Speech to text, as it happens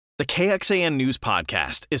The KXAN News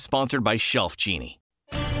Podcast is sponsored by Shelf Genie.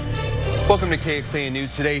 Welcome to KXAN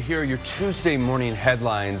News Today. Here are your Tuesday morning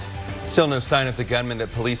headlines. Still no sign of the gunman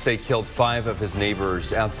that police say killed 5 of his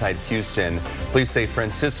neighbors outside Houston. Police say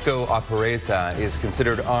Francisco Apareza is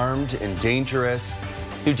considered armed and dangerous.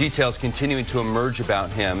 New details continuing to emerge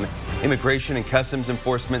about him. Immigration and Customs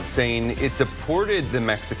Enforcement saying it deported the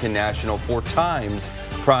Mexican national 4 times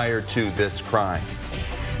prior to this crime.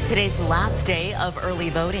 Today's the last day of early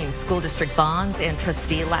voting. School district bonds and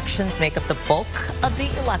trustee elections make up the bulk of the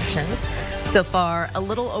elections. So far, a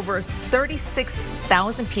little over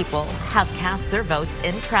 36,000 people have cast their votes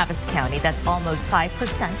in Travis County. That's almost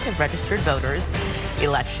 5% of registered voters.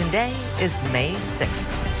 Election day is May 6th.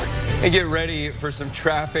 And get ready for some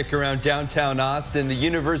traffic around downtown Austin. The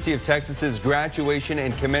University of Texas's graduation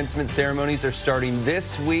and commencement ceremonies are starting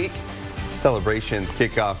this week. Celebrations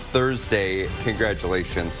kick off Thursday.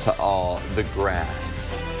 Congratulations to all the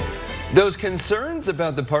grads. Those concerns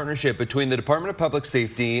about the partnership between the Department of Public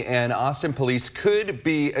Safety and Austin Police could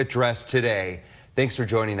be addressed today. Thanks for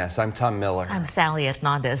joining us. I'm Tom Miller. I'm Sally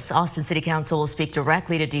Hernandez. Austin City Council will speak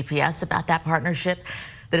directly to DPS about that partnership.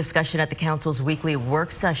 The discussion at the council's weekly work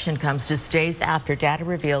session comes just days after data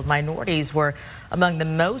revealed minorities were among the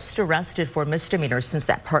most arrested for misdemeanors since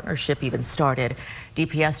that partnership even started.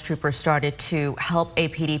 DPS troopers started to help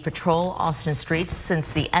APD patrol Austin streets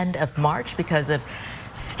since the end of March because of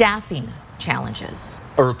staffing challenges.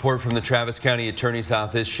 A report from the Travis County Attorney's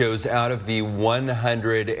Office shows out of the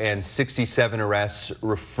 167 arrests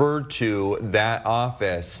referred to that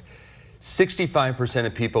office, 65%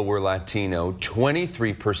 of people were Latino,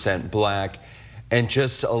 23% black, and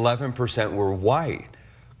just 11% were white.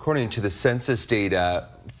 According to the census data,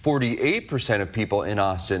 48% of people in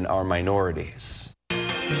Austin are minorities.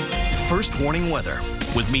 First warning weather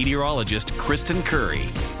with meteorologist Kristen Curry.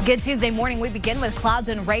 Good Tuesday morning. We begin with clouds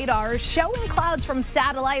and radar, showing clouds from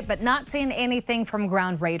satellite, but not seeing anything from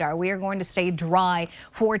ground radar. We are going to stay dry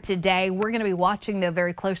for today. We're going to be watching, though,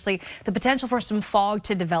 very closely the potential for some fog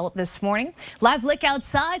to develop this morning. Live look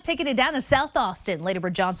outside, taking it down to South Austin. Lady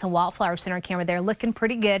Bird Johnson Wildflower Center camera there looking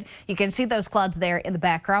pretty good. You can see those clouds there in the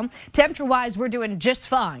background. Temperature-wise, we're doing just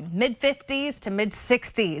fine. Mid-50s to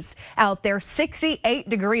mid-60s out there. 68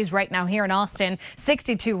 degrees right now here in Austin.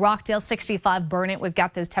 62 Rockdale, 65 Burnett. We've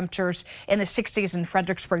got those temperatures in the 60s in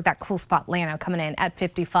Fredericksburg. That cool spot Llano coming in at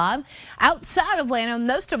 55. Outside of Llano,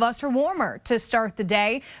 most of us are warmer to start the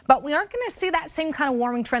day, but we aren't going to see that same kind of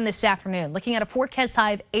warming trend this afternoon. Looking at a forecast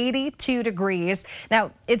high of 82 degrees.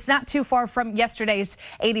 Now, it's not too far from yesterday's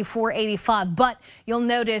 84, 85, but you'll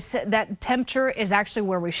notice that temperature is actually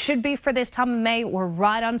where we should be for this time of May. We're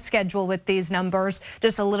right on schedule with these numbers.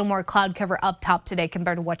 Just a little more cloud cover up top today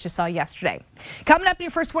compared to what you saw yesterday. Coming up in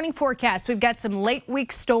your first warning forecast, we've got some late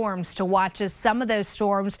week storms to watch, as some of those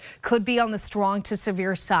storms could be on the strong to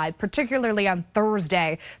severe side, particularly on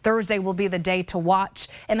Thursday. Thursday will be the day to watch.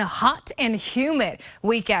 And a hot and humid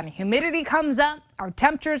weekend. Humidity comes up. Our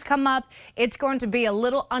temperatures come up. It's going to be a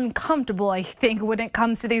little uncomfortable, I think, when it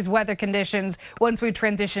comes to these weather conditions once we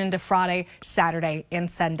transition into Friday, Saturday,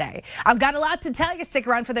 and Sunday. I've got a lot to tell you. Stick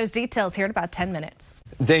around for those details here in about 10 minutes.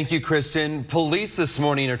 Thank you, Kristen. Police this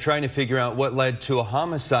morning are trying to figure out what led to a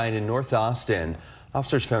homicide in North Austin.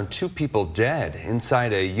 Officers found 2 people dead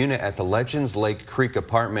inside a unit at the Legends Lake Creek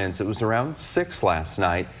Apartments. It was around 6 last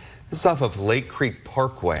night. This is off of Lake Creek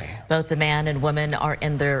Parkway. Both the man and woman are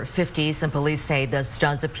in their 50s, and police say this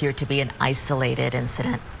does appear to be an isolated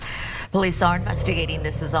incident. Police are investigating.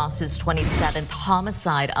 This is Austin's 27th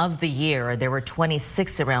homicide of the year. There were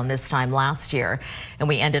 26 around this time last year, and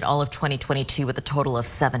we ended all of 2022 with a total of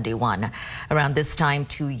 71. Around this time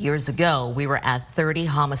 2 years ago, we were at 30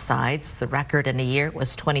 homicides. The record in a year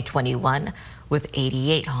was 2021 with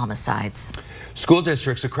 88 homicides. School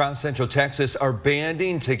districts across Central Texas are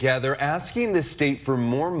banding together, asking the state for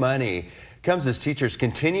more money. Comes as teachers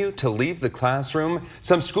continue to leave the classroom.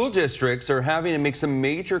 Some school districts are having to make some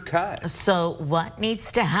major cuts. So what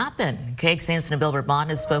needs to happen? KXAN and Bill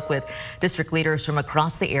Bourbon spoke with district leaders from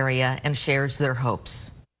across the area and shares their hopes.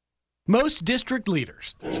 Most district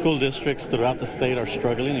leaders, school districts throughout the state, are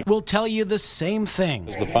struggling. Will tell you the same thing.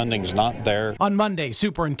 The funding's not there. On Monday,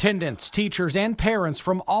 superintendents, teachers, and parents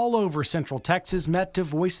from all over Central Texas met to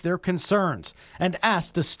voice their concerns and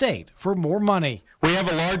asked the state for more money. We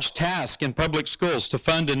have a large task in public schools to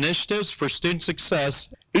fund initiatives for student success.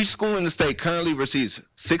 Each school in the state currently receives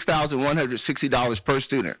 $6,160 per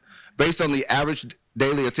student based on the average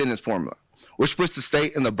daily attendance formula, which puts the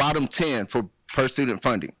state in the bottom 10 for per student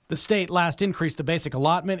funding. The state last increased the basic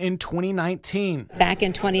allotment in 2019. Back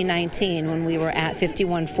in 2019, when we were at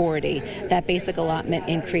 5140, that basic allotment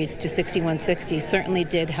increased to 6160 certainly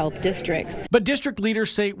did help districts. But district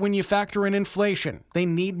leaders say when you factor in inflation, they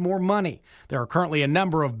need more money. There are currently a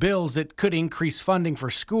number of bills that could increase funding for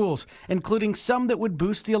schools, including some that would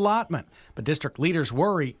boost the allotment. But district leaders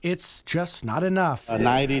worry it's just not enough.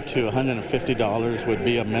 $90 to $150 would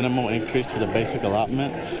be a minimal increase to the basic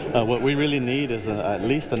allotment. What we really need is at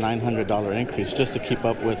least a $900 increase just to keep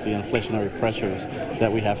up with the inflationary pressures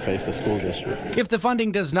that we have faced as school districts. If the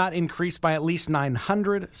funding does not increase by at least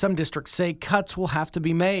 $900, some districts say cuts will have to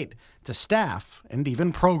be made to staff and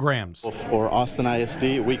even programs. For Austin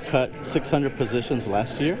ISD, we cut 600 positions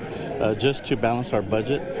last year just to balance our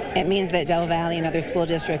budget. It means that Del Valle and other school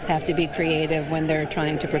districts have to be creative when they're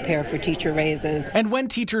trying to prepare for teacher raises. And when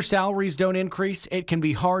teacher salaries don't increase, it can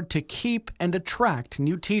be hard to keep and attract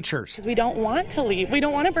new teachers. We don't want to leave. We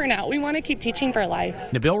don't want to burn out. We want to keep teaching for life.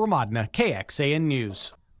 Nabil Ramadna, KXAN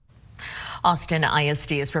News. Austin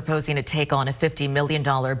ISD is proposing to take on a $50 million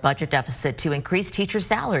budget deficit to increase teacher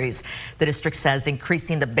salaries. The district says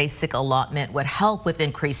increasing the basic allotment would help with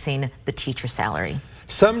increasing the teacher salary.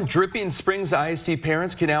 Some Dripping Springs ISD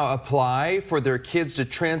parents can now apply for their kids to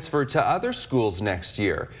transfer to other schools next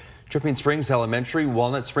year. Dripping Springs Elementary,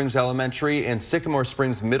 Walnut Springs Elementary, and Sycamore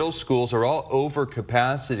Springs Middle Schools are all over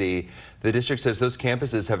capacity. The district says those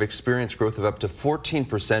campuses have experienced growth of up to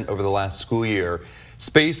 14% over the last school year.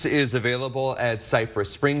 Space is available at Cypress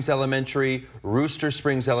Springs Elementary, Rooster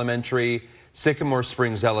Springs Elementary, Sycamore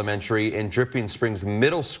Springs Elementary, and Dripping Springs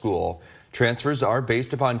Middle School. Transfers are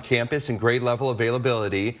based upon campus and grade level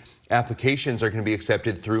availability. Applications are going to be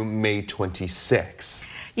accepted through May 26th.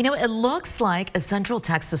 You know, it looks like a Central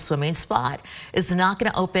Texas swimming spot is not going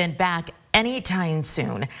to open back anytime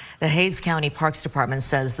soon. The Hays County Parks Department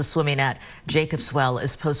says the swimming at Jacobs Well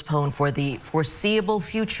is postponed for the foreseeable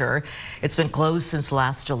future. It's been closed since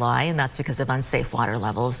last July, and that's because of unsafe water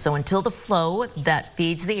levels. So until the flow that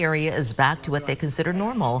feeds the area is back to what they consider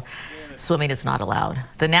normal, swimming is not allowed.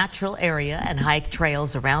 The natural area and hike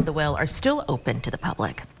trails around the well are still open to the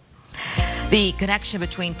public. The connection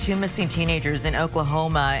between two missing teenagers in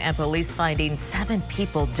Oklahoma and police finding 7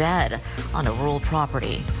 people dead on a rural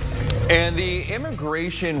property. And the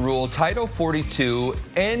immigration rule, Title 42,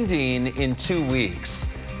 ending in 2 weeks.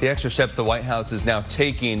 The extra steps the White House is now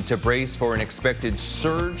taking to brace for an expected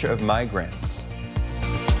surge of migrants.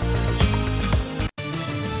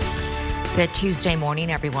 Good Tuesday morning,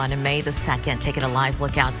 everyone. On May the 2nd, taking a live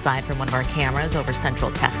look outside from one of our cameras over Central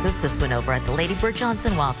Texas. This one over at the Lady Bird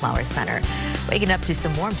Johnson Wildflower Center. Waking up to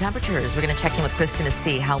some warm temperatures. We're going to check in with Kristen to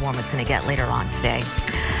see how warm it's going to get later on today.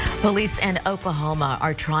 Police in Oklahoma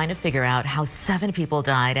are trying to figure out how 7 people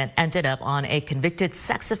died and ended up on a convicted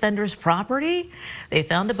sex offender's property. They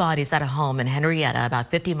found the bodies at a home in Henrietta, about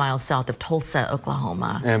 50 miles south of Tulsa,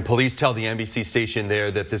 Oklahoma. And police tell the NBC station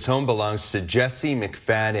there that this home belongs to Jesse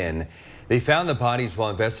McFadden. They found the bodies while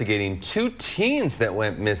investigating 2 teens that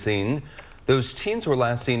went missing. Those teens were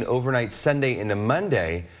last seen overnight Sunday into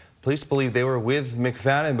Monday. Police believe they were with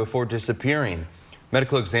McFadden before disappearing.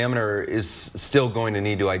 Medical examiner is still going to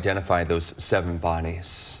need to identify those 7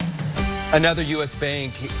 bodies. Another U.S.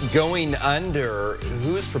 bank going under.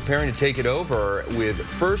 Who's preparing to take it over with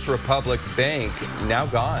First Republic Bank now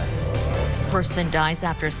gone? Person dies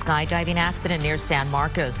after a skydiving accident near San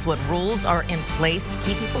Marcos. What rules are in place to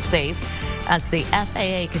keep people safe as the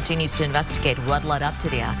FAA continues to investigate what led up to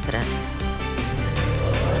the accident?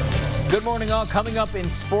 Good morning, all. Coming up in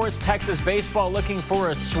sports, Texas baseball looking for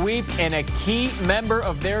a sweep and a key member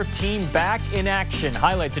of their team back in action.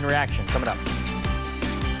 Highlights and reaction coming up.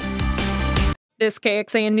 This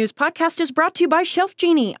KXAN News podcast is brought to you by Shelf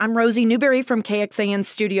Genie. I'm Rosie Newberry from KXAN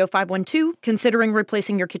Studio 512. Considering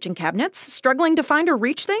replacing your kitchen cabinets? Struggling to find or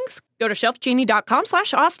reach things? Go to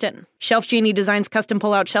shelfgenie.com/Austin. Shelf Genie designs custom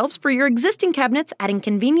pull-out shelves for your existing cabinets, adding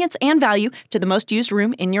convenience and value to the most used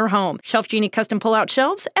room in your home. Shelf Genie custom pull-out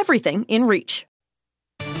shelves, everything in reach.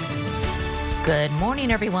 Good morning,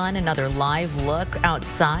 everyone. Another live look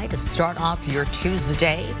outside to start off your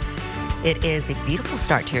Tuesday. It is a beautiful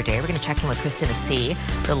start to your day. We're going to check in with Kristen to see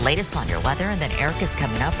the latest on your weather, and then Eric is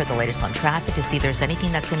coming up for the latest on traffic to see if there's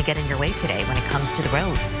anything that's going to get in your way today when it comes to the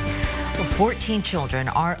roads. 14 children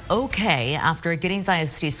are okay after a Giddings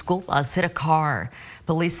ISD school bus hit a car.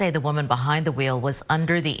 Police say the woman behind the wheel was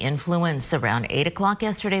under the influence around 8 o'clock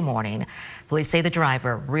yesterday morning. Police say the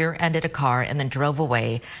driver rear-ended a car and then drove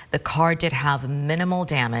away. The car did have minimal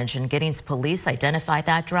damage, and Giddings police identified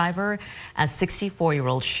that driver as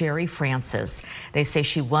 64-year-old Sherry Francis. They say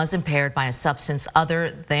she was impaired by a substance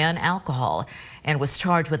other than alcohol and was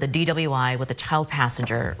charged with a DWI with a child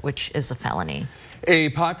passenger, which is a felony. A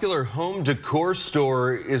popular home decor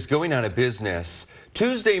store is going out of business.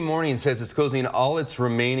 Tuesday Morning says it's closing all its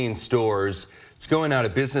remaining stores. It's going out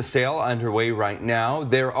of business sale underway right now.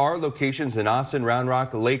 There are locations in Austin, Round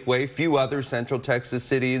Rock, Lakeway, few other Central Texas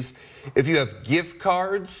cities. If you have gift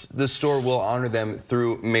cards, the store will honor them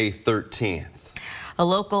through May 13th. A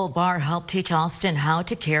local bar helped teach Austin how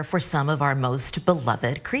to care for some of our most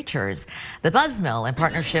beloved creatures. The Buzz Mill, in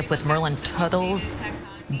partnership with Merlin Tuttle's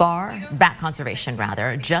Bat Conservation,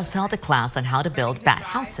 just held a class on how to build bat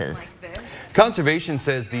houses. Conservation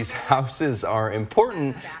says these houses are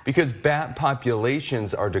important because bat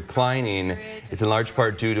populations are declining. It's in large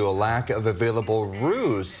part due to a lack of available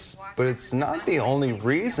roosts, but it's not the only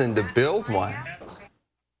reason to build one.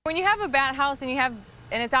 When you have a bat house and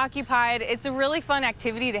it's occupied, it's a really fun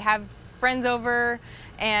activity to have friends over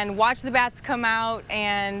and watch the bats come out,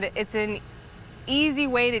 and it's an easy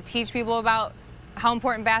way to teach people about how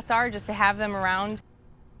important bats are, just to have them around.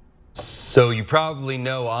 So you probably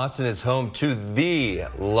know Austin is home to the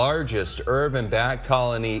largest urban bat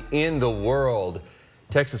colony in the world.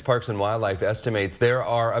 Texas Parks and Wildlife estimates there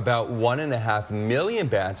are about 1.5 million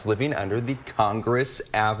bats living under the Congress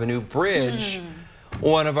Avenue Bridge.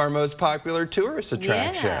 One of our most popular tourist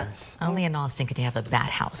attractions. Yeah. Only in Austin could you have a bat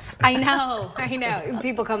house. I know.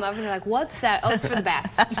 People come up and they're like, what's that? Oh, it's for the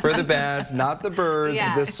bats. It's for the bats, not the birds.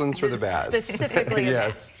 Yeah. This one's for the bats. Specifically the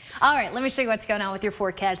bats. All right, let me show you what's going on with your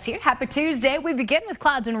forecast here. Happy Tuesday. We begin with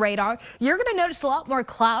clouds and radar. You're going to notice a lot more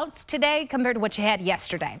clouds today compared to what you had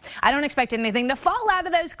yesterday. I don't expect anything to fall out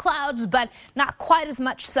of those clouds, but not quite as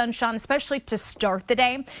much sunshine, especially to start the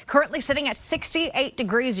day. Currently sitting at 68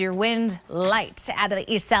 degrees. Your wind light out of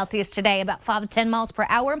the east-southeast today, about 5 to 10 miles per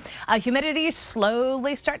hour. Humidity is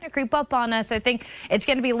slowly starting to creep up on us. I think it's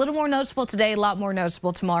going to be a little more noticeable today, a lot more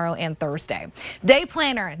noticeable tomorrow and Thursday. Day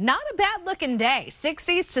planner, not a bad looking day.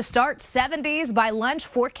 60s to start, 70s by lunch,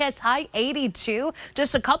 forecast high 82,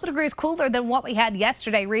 just a couple degrees cooler than what we had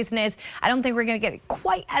yesterday. Reason is I don't think we're going to get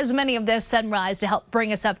quite as many of those sunrise to help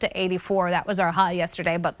bring us up to 84. That was our high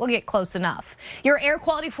yesterday, but we'll get close enough. Your air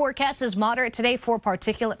quality forecast is moderate today for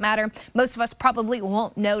particulate matter. Most of us probably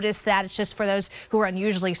won't notice that. It's just for those who are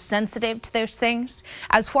unusually sensitive to those things.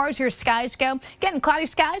 As far as your skies go, again, cloudy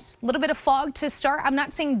skies, a little bit of fog to start. I'm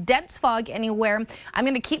not seeing dense fog anywhere. I'm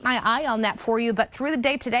going to keep my eye on that for you, but through the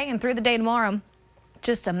day today and through the day tomorrow,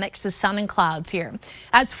 just a mix of sun and clouds here.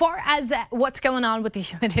 As far as what's going on with the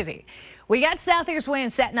humidity, we got southeast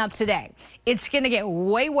winds setting up today. It's going to get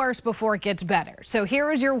way worse before it gets better. So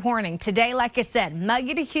here is your warning. Today, like I said,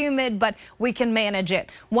 muggy to humid, but we can manage it.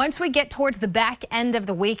 Once we get towards the back end of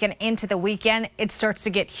the week and into the weekend, it starts to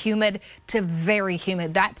get humid to very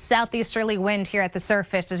humid. That southeasterly wind here at the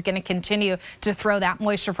surface is going to continue to throw that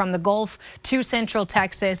moisture from the Gulf to Central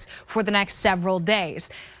Texas for the next several days.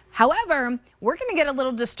 However, we're going to get a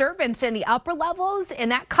little disturbance in the upper levels,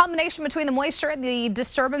 and that combination between the moisture and the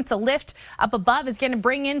disturbance, a lift up above, is going to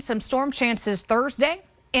bring in some storm chances Thursday.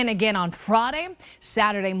 And again on Friday,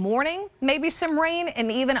 Saturday morning, maybe some rain, and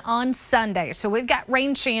even on Sunday. So we've got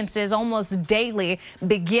rain chances almost daily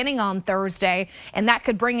beginning on Thursday, and that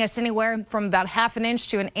could bring us anywhere from about 1/2 inch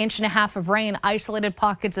to 1.5 inches of rain, isolated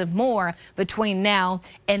pockets of more between now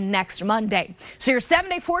and next Monday. So your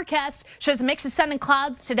 7-day forecast shows a mix of sun and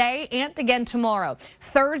clouds today and again tomorrow.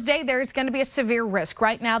 Thursday, there's going to be a severe risk.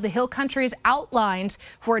 Right now, the hill country is outlined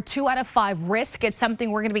for a 2 out of 5 risk. It's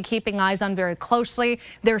something we're going to be keeping eyes on very closely.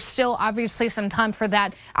 There's still obviously some time for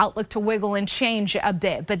that outlook to wiggle and change a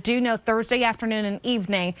bit. But do know Thursday afternoon and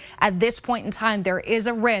evening, at this point in time, there is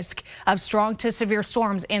a risk of strong to severe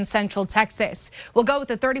storms in Central Texas. We'll go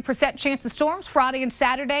with a 30% chance of storms Friday and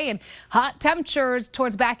Saturday, and hot temperatures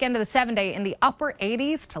towards back end of the 7-day in the upper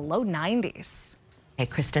 80s to low 90s. Hey,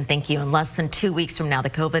 Kristen, thank you. In less than 2 weeks from now, the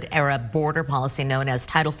COVID-era border policy known as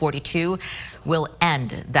Title 42 will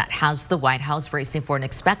end. That has the White House bracing for an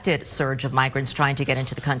expected surge of migrants trying to get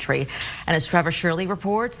into the country. And as Trevor Shirley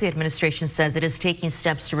reports, the administration says it is taking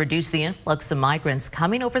steps to reduce the influx of migrants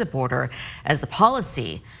coming over the border as the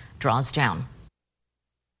policy draws down.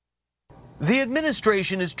 The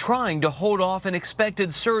administration is trying to hold off an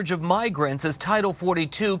expected surge of migrants as Title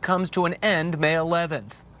 42 comes to an end May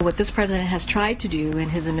 11th. What this president has tried to do and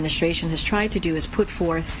his administration has tried to do is put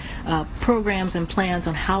forth programs and plans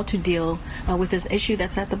on how to deal with this issue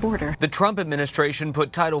that's at the border. The Trump administration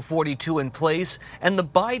put Title 42 in place, and the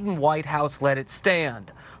Biden White House let it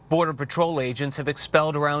stand. Border Patrol agents have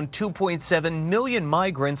expelled around 2.7 million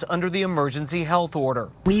migrants under the emergency health order.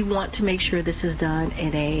 We want to make sure this is done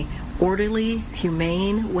in a orderly,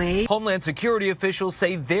 humane way. Homeland Security officials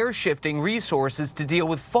say they're shifting resources to deal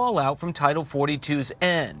with fallout from Title 42's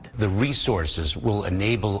end. The resources will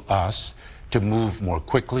enable us to move more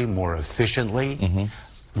quickly, more efficiently,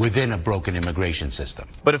 within a broken immigration system.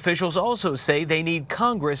 But officials also say they need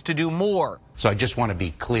Congress to do more. So I just want to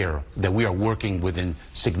be clear that we are working within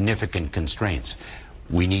significant constraints.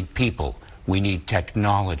 We need people. We need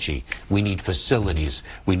technology. We need facilities.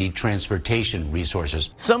 We need transportation resources.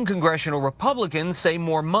 Some congressional Republicans say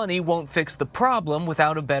more money won't fix the problem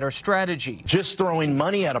without a better strategy. Just throwing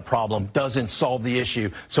money at a problem doesn't solve the issue.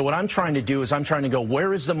 So what I'm trying to do is I'm trying to go,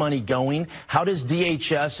 where is the money going? How does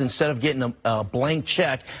DHS, instead of getting a blank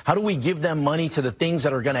check, how do we give them money to the things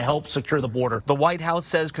that are going to help secure the border? The White House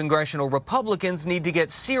says congressional Republicans need to get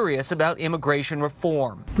serious about immigration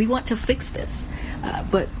reform. We want to fix this,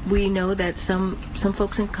 but we know that some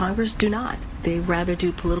folks in Congress do not. They rather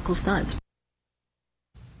do political stunts.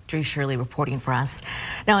 Drew Shirley reporting for us.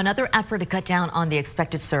 Now, another effort to cut down on the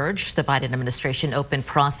expected surge. The Biden administration opened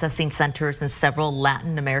processing centers in several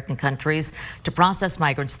Latin American countries to process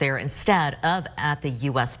migrants there instead of at the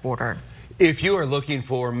U.S. border. If you are looking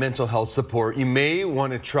for mental health support, you may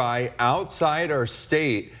want to try outside our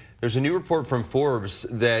state. There's a new report from Forbes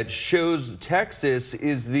that shows Texas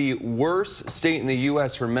is the worst state in the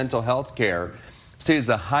U.S. for mental health care. The state is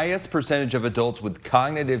the highest percentage of adults with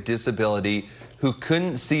cognitive disability who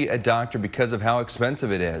couldn't see a doctor because of how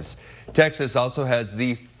expensive it is. Texas also has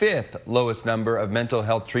the 5th lowest number of mental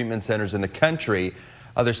health treatment centers in the country.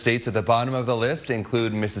 Other states at the bottom of the list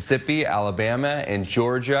include Mississippi, Alabama, and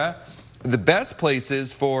Georgia. The best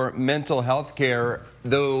places for mental health care,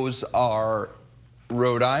 those are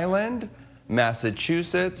Rhode Island,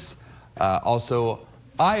 Massachusetts, also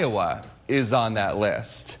Iowa is on that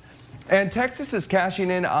list. And Texas is cashing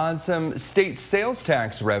in on some state sales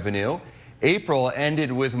tax revenue. April ended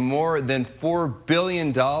with more than $4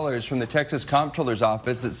 billion from the Texas Comptroller's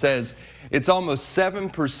Office that says it's almost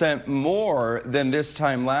 7% more than this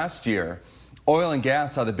time last year. Oil and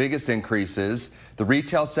gas saw the biggest increases. The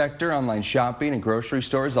retail sector, online shopping, and grocery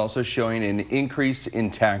stores also showing an increase in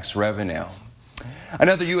tax revenue.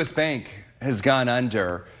 Another U.S. bank has gone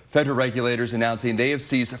under. Federal regulators announcing they have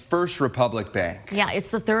seized First Republic Bank. Yeah, it's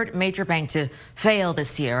the third major bank to fail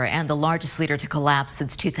this year and the largest leader to collapse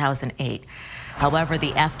since 2008. However,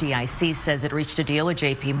 the FDIC says it reached a deal with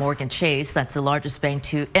J.P. Chase, that's the largest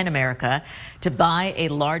bank in America, to buy a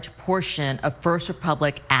large portion of First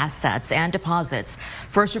Republic assets and deposits.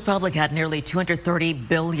 First Republic had nearly $230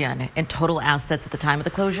 billion in total assets at the time of the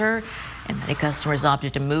closure, and many customers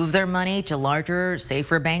opted to move their money to larger,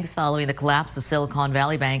 safer banks following the collapse of Silicon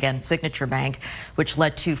Valley Bank and Signature Bank, which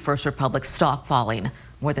led to First Republic's stock falling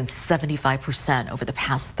more than 75% over the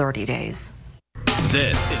past 30 days.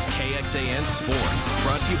 This is KXAN Sports,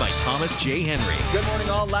 brought to you by Thomas J. Henry. Good morning,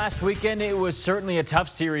 all. Last weekend, it was certainly a tough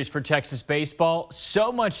series for Texas baseball.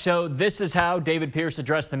 So much so, this is how David Pierce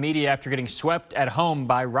addressed the media after getting swept at home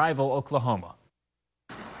by rival Oklahoma.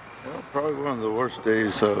 Well, probably one of the worst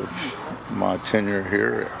days of my tenure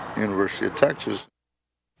here at University of Texas.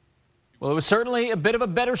 Well, it was certainly a bit of a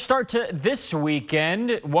better start to this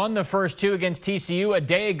weekend. Won the first two against TCU a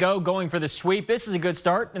day ago, going for the sweep. This is a good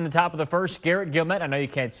start in the top of the first. Garrett Gilmet, I know you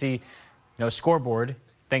can't see scoreboard,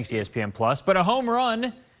 thanks ESPN+, but a home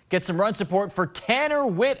run. Get some run support for Tanner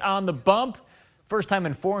Witt on the bump. First time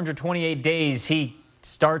in 428 days he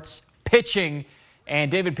starts pitching.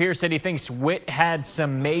 And David Pierce said he thinks Witt had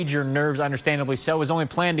some major nerves, understandably so. Was only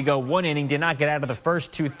planned to go one inning, did not get out of the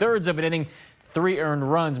first 2/3 of an inning. 3 earned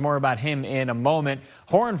runs. More about him in a moment.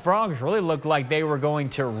 Horned Frogs really looked like they were going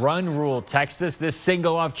to run rule Texas. This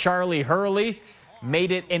single off Charlie Hurley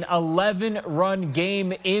made it an 11-run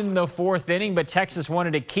game in the 4th inning, but Texas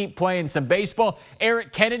wanted to keep playing some baseball.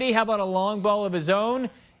 Eric Kennedy, how about a long ball of his own?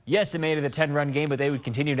 Yes, it made it a 10-run game, but they would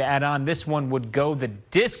continue to add on. This one would go the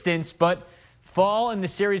distance, but fall in the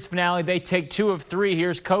series finale. They take 2 of 3.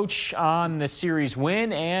 Here's Coach on the series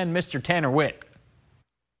win and Mr. Tanner Witt.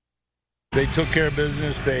 They took care of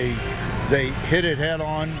business. They hit it head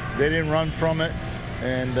on. They didn't run from it,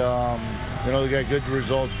 and they got good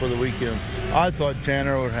results for the weekend. I thought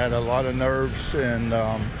Tanner had a lot of nerves, and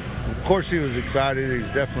of course he was excited. He was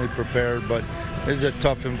definitely prepared, but it's a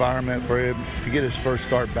tough environment for him to get his first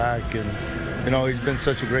start back. And he's been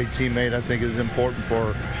such a great teammate. I think it was important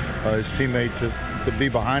for his teammate to be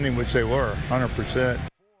behind him, which they were, 100%.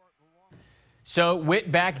 So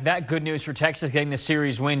Witt back, that good news for Texas, getting the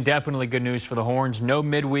series win. Definitely good news for the Horns. No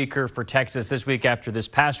midweeker for Texas this week after this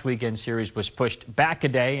past weekend series was pushed back a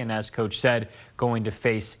day. And as Coach said, going to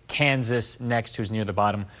face Kansas next, who's near the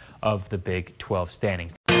bottom of the Big 12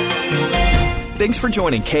 standings. Thanks for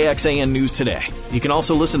joining KXAN News today. You can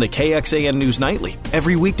also listen to KXAN News Nightly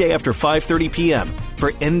every weekday after 5:30 p.m.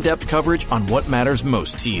 for in-depth coverage on what matters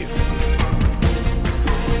most to you.